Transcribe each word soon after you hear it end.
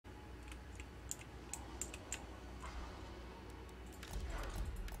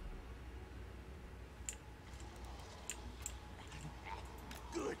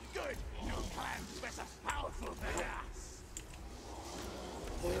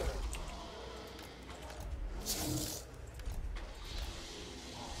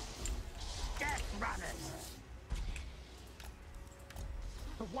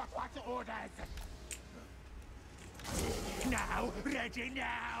orders! Now! Ready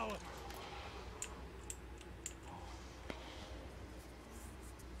now!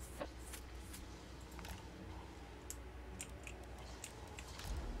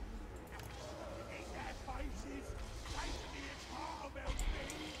 In their faces! Take me as part of me!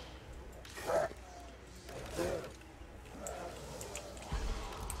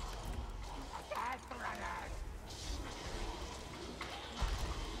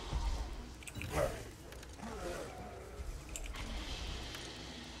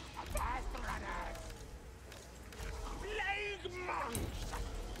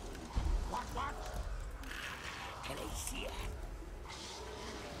 What? Can I see it?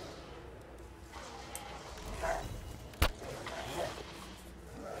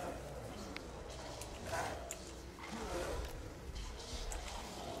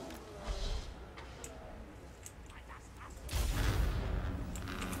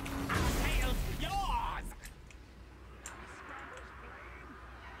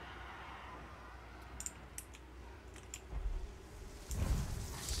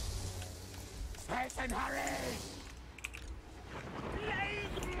 Hasten, hurry!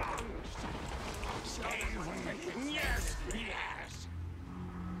 Plague monks! Yes, yes!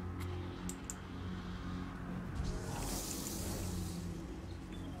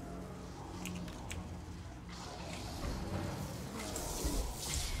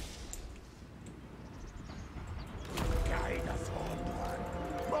 Guide us onward!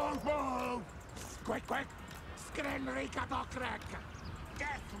 Move! Quick! Skrenrika Bokrek!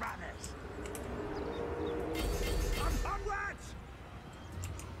 Death runners! Onwards!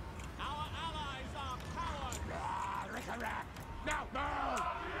 Our allies are cowards! Rick-a-rack! No! I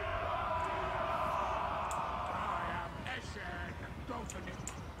am Eshen! Go to me!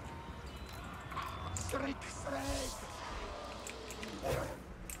 Shriek!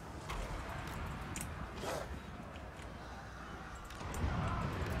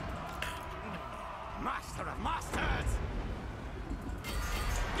 Master of masters!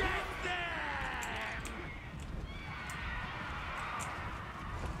 Get them!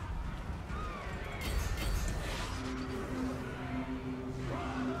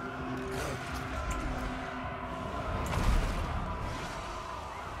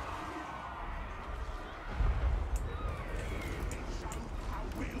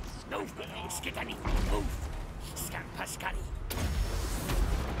 No feelings, get anything, move! Scampascari!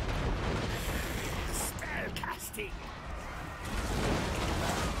 Spell casting!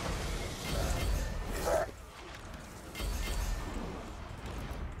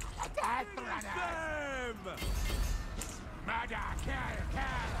 Death runners! Murder! Kill!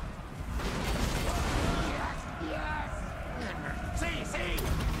 Yes! See!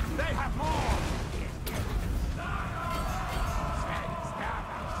 They have more!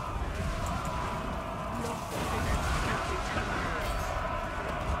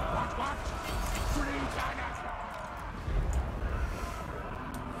 What? Green China!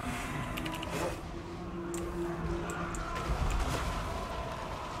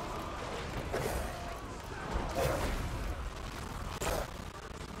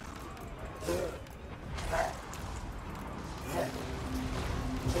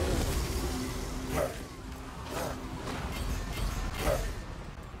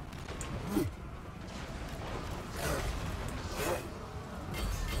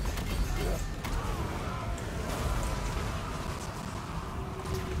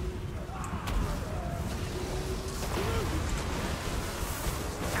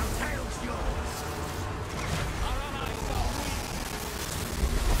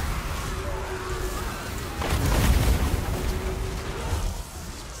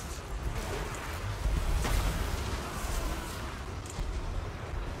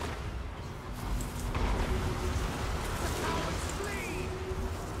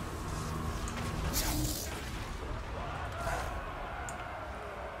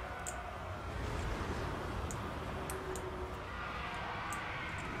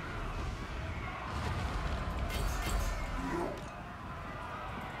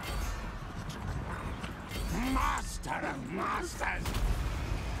 Master of masters!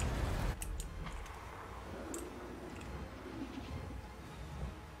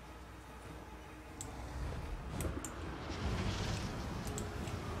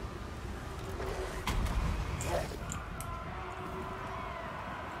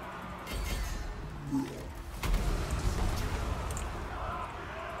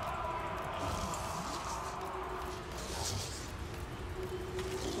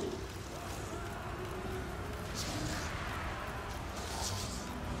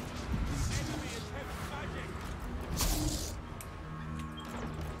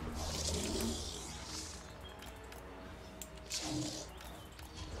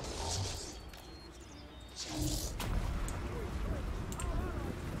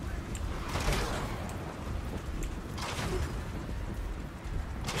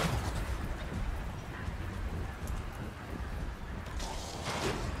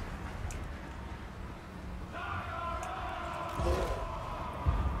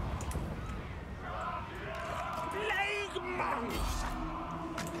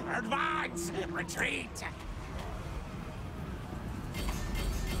 retreat.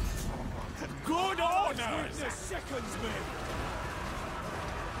 Good orders! The seconds, men!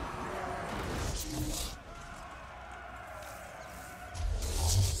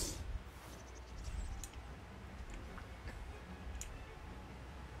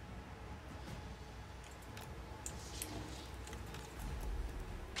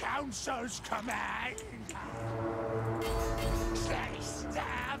 Council's command. Stay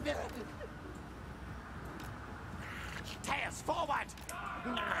stab. Tails forward.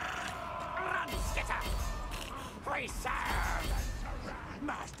 Run, skitter. Preserve.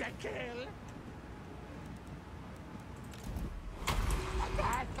 Master kill.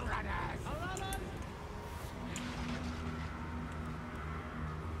 Death runners.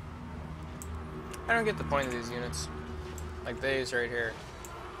 I don't get the point of these units. Like these right here.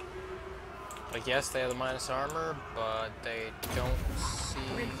 Like, yes, they have the minus armor, but they don't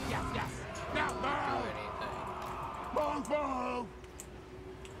seem Yes, yes. Now to do move. anything. Move, move.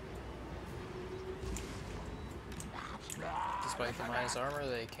 Despite the minus armor,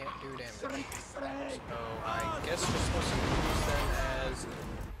 they can't do damage. Shriek, shriek. So I guess we're supposed to use them as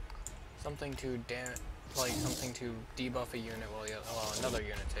something to something to debuff a unit while another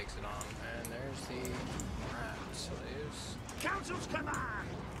unit takes it on. And there's the rat slaves. Council's command.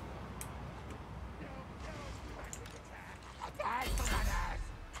 Death runners.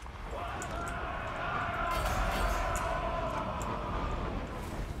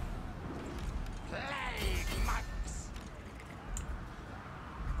 Plague monks.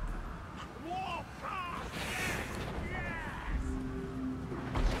 Warpath. Yes.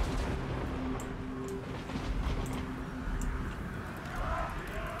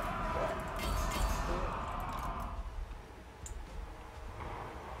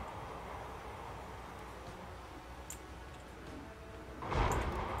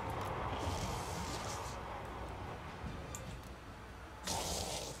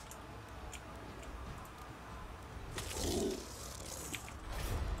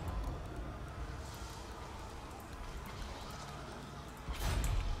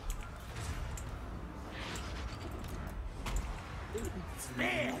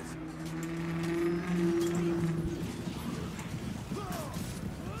 Spears.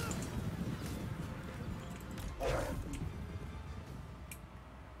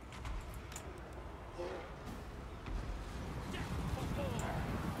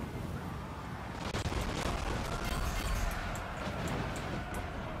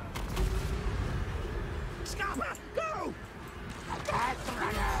 Scupper, go! Death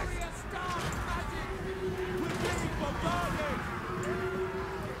runners. We're getting bombarded!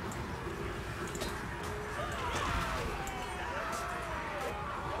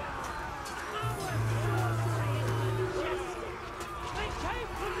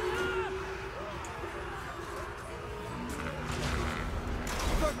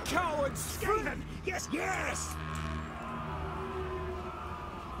 The cowards! Skaven! Yes, yes!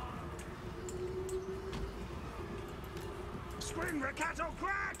 Spring Riccato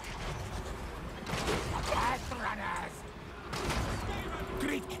crack! Death runners!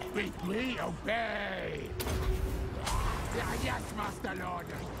 Greek, we obey! Yes, Master Lord!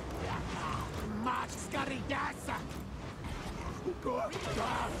 March, Scaridas! Good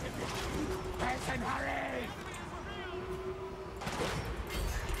God! Peasant, hurry!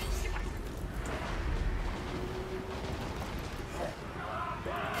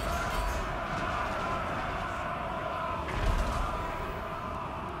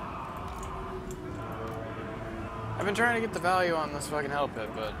 I've been trying to get the value on this fucking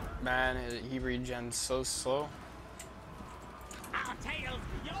Hellpit, but man, he regens so slow. Our tails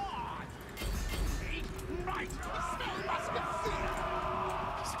yours! See? Right! Still musket fear!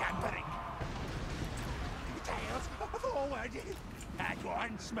 Scampering! Tails forward! At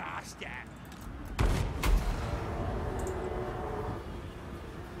once, Master!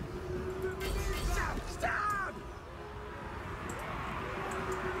 Stab! Stab!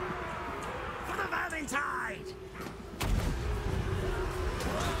 For the valley tide!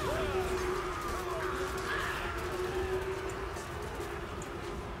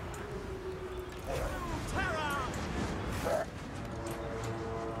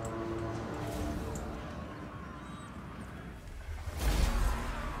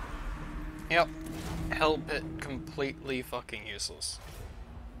 Yep. Hellpit completely fucking useless.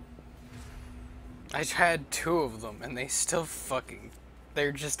 I had 2 of them and they still fucking...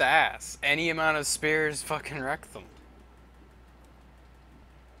 They're just ass. Any amount of spears fucking wreck them.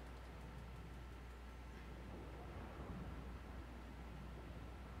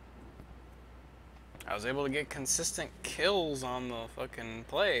 I was able to get consistent kills on the fucking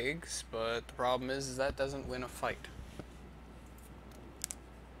plagues, but the problem is that doesn't win a fight.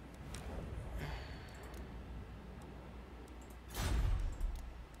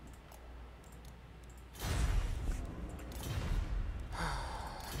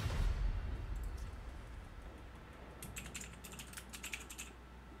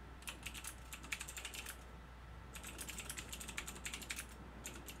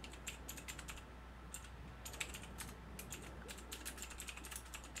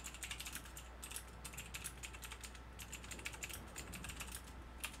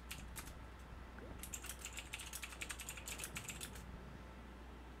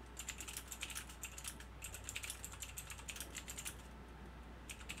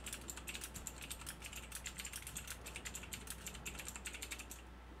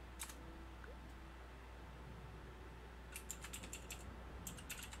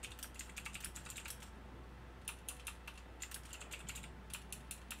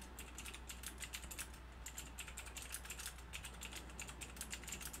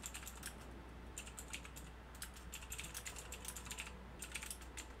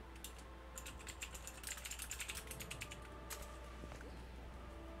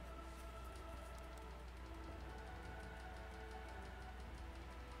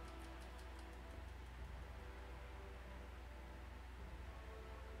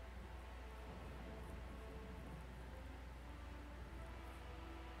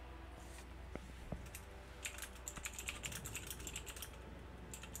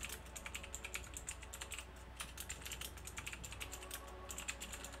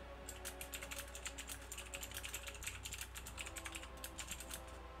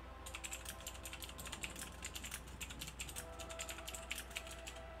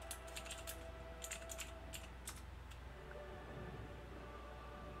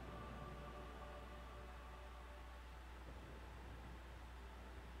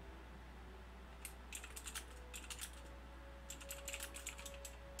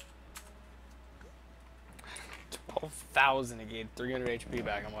 $12,000 to gain 300 HP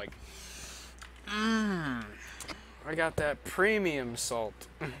back. I'm like, I got that premium salt.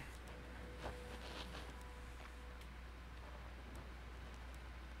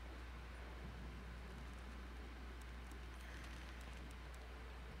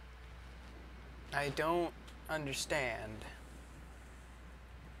 I don't understand.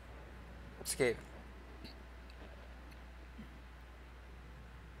 Escape.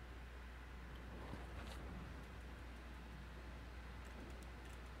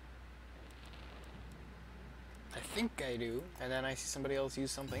 I think I do, and then I see somebody else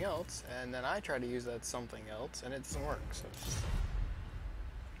use something else, and then I try to use that something else, and it doesn't work, so it's just...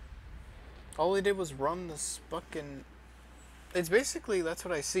 All he did was run this fucking... It's basically, that's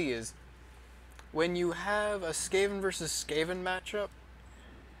what I see, is when you have a Skaven versus Skaven matchup,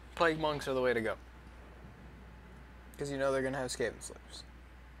 Plague Monks are the way to go. Because you know they're going to have Skaven slaves.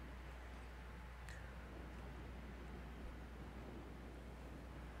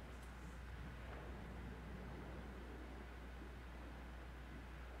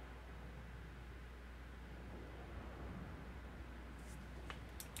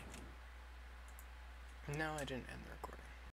 No, I didn't end the recording.